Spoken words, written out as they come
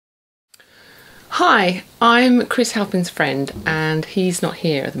Hi, I'm Kris Halpin's friend, and he's not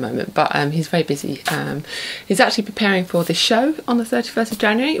here at the moment, but he's very busy. He's actually preparing for this show on the 31st of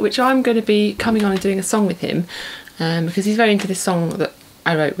January, which I'm going to be coming on and doing a song with him, because he's very into this song that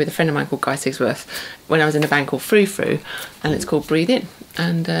I wrote with a friend of mine called Guy Sigsworth when I was in a band called Frou Frou, and it's called Breathe In,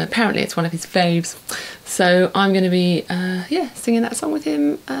 and apparently it's one of his faves. So I'm going to be singing that song with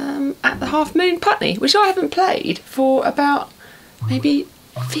him at the Half Moon Putney, which I haven't played for about maybe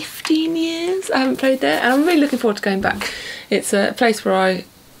 15 years. I haven't played there, and I'm really looking forward to going back. It's a place where I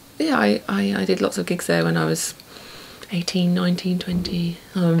did lots of gigs there when I was 18, 19, 20.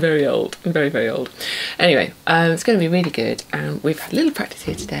 Oh, I'm very old. I'm very, very old. Anyway, it's going to be really good, and we've had a little practice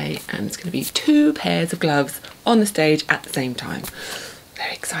here today, and it's going to be 2 pairs of gloves on the stage at the same time.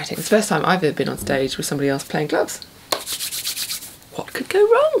 Very exciting. It's the first time I've ever been on stage with somebody else playing gloves. What could go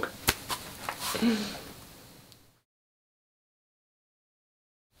wrong?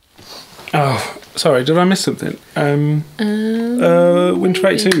 Oh, sorry, did I miss something? Winter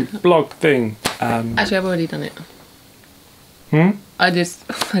 82 blog thing. Actually, I've already done it. I just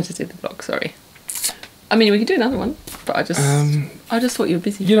did the blog, sorry. I mean, we could do another one, but I just thought you were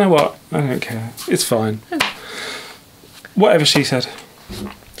busy. You know what? I don't care. It's fine. Oh. Whatever she said.